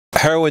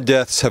Heroin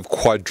deaths have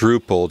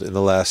quadrupled in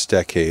the last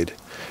decade,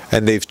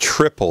 and they've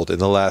tripled in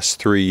the last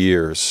 3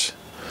 years.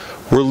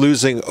 We're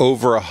losing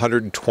over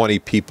 120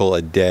 people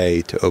a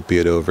day to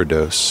opiate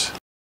overdose.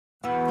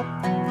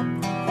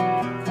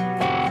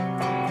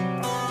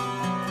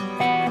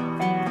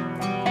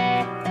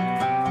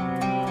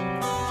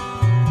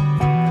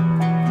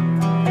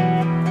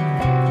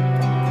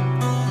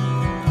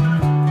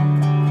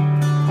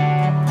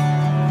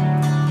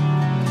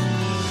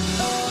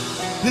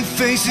 The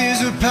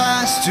faces are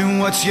past and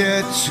what's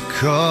yet to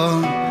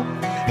come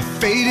have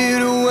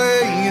faded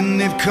away and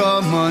they've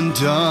come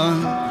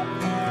undone.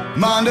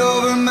 Mind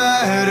over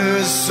matter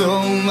is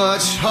so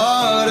much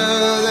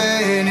harder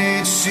than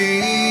it seems.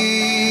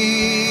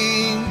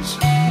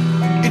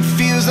 It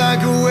feels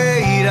like a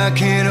weight I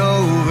can't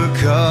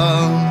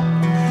overcome,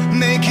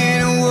 making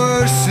it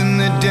worse than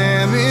the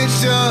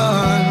damage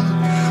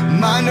done.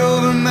 Mind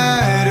over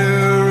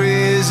matter,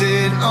 is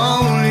it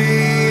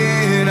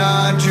only in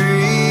our dreams?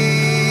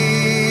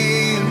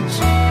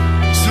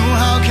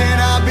 Can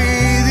I be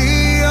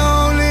the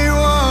only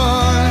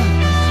one?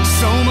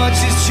 So much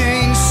has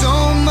changed, so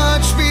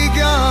much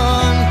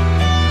begun.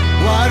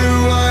 Why do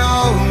I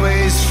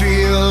always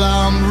feel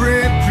I'm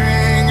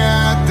ripping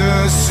at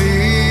the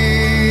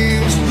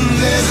seams?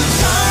 There's a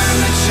time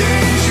to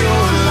change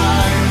your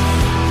life,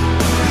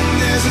 and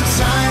there's a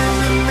time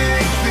to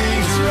make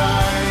things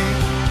right.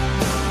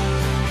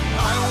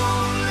 I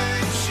won't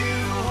let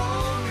you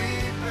hold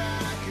me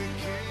back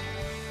again.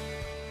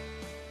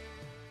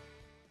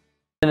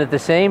 And at the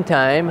same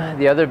time,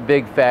 the other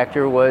big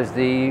factor was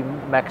the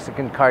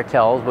Mexican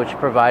cartels, which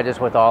provide us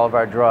with all of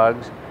our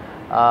drugs,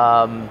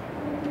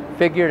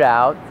 figured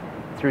out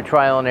through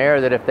trial and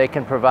error that if they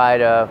can provide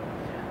a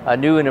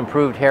new and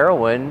improved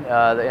heroin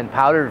in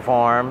powdered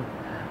form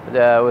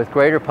with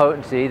greater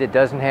potency that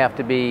doesn't have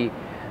to be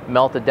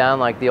melted down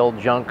like the old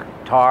junk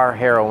tar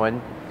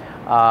heroin,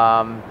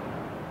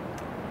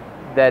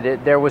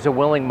 there was a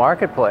willing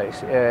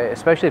marketplace,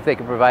 especially if they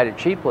could provide it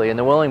cheaply, and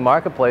the willing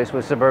marketplace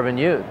was suburban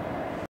youth.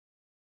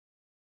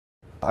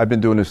 I've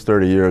been doing this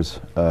 30 years.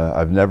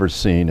 I've never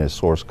seen a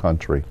source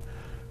country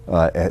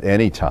at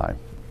any time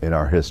in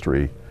our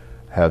history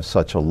have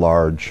such a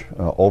large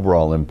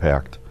overall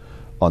impact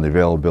on the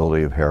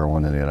availability of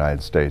heroin in the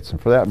United States,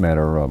 and for that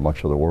matter,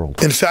 much of the world.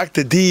 In fact,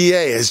 the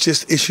DEA has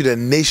just issued a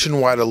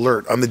nationwide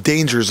alert on the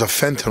dangers of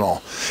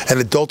fentanyl and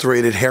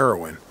adulterated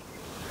heroin.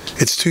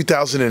 It's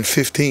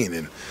 2015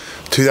 and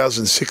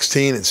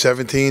 2016 and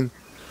 17.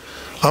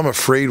 I'm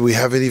afraid we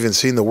haven't even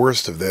seen the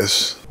worst of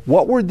this.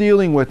 What we're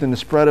dealing with in the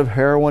spread of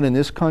heroin in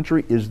this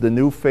country is the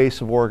new face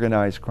of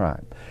organized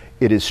crime.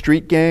 It is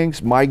street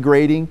gangs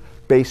migrating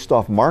based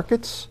off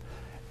markets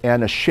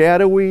and a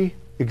shadowy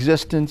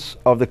existence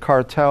of the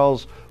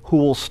cartels who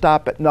will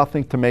stop at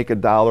nothing to make a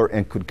dollar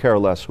and could care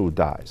less who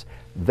dies.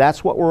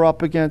 That's what we're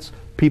up against.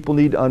 People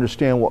need to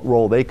understand what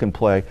role they can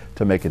play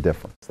to make a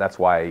difference. That's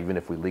why even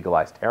if we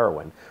legalized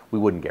heroin, we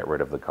wouldn't get rid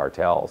of the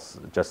cartels,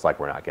 just like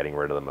we're not getting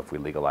rid of them if we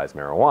legalize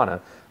marijuana,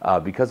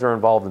 because they're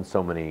involved in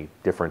so many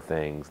different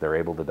things. They're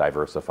able to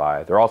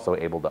diversify. They're also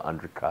able to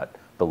undercut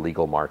the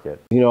legal market.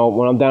 You know,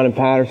 when I'm down in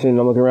Patterson,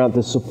 I'm looking around,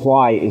 the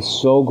supply is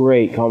so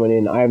great coming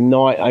in. I don't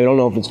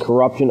know if it's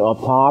corruption up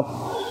top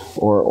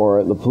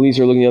or the police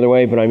are looking the other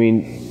way, but I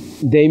mean,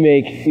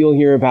 you'll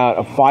hear about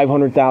a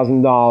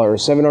 $500,000 or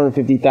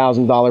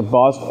 $750,000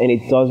 bust, and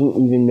it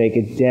doesn't even make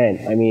a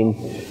dent. I mean,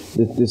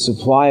 the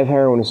supply of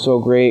heroin is so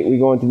great. We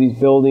go into these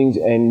buildings,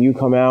 and you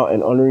come out,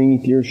 and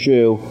underneath your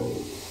shoe,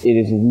 it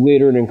is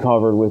littered and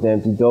covered with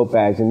empty dope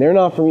bags. And they're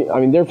not from, I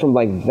mean, they're from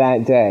like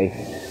that day.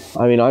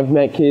 I mean, I've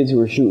met kids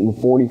who are shooting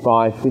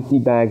 45, 50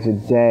 bags a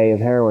day of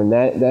heroin.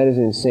 That is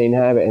an insane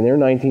habit, and they're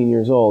 19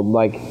 years old.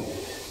 Like,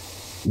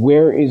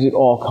 where is it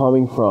all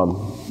coming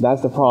from?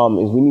 That's the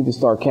problem, is we need to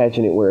start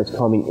catching it where it's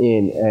coming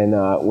in, and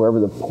wherever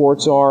the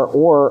ports are,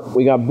 or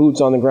we got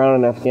boots on the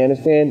ground in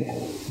Afghanistan,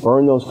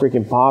 burn those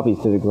freaking poppies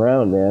to the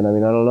ground, man. I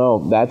mean, I don't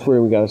know. That's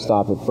where we got to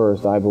stop it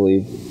first, I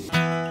believe.